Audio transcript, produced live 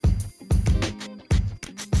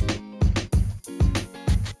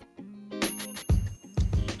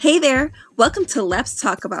Hey there, welcome to Let's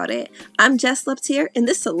Talk About It. I'm Jess Leptier, and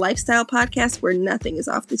this is a lifestyle podcast where nothing is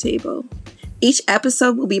off the table. Each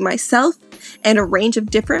episode will be myself and a range of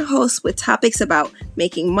different hosts with topics about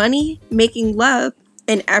making money, making love,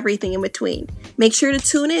 and everything in between. Make sure to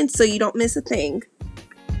tune in so you don't miss a thing.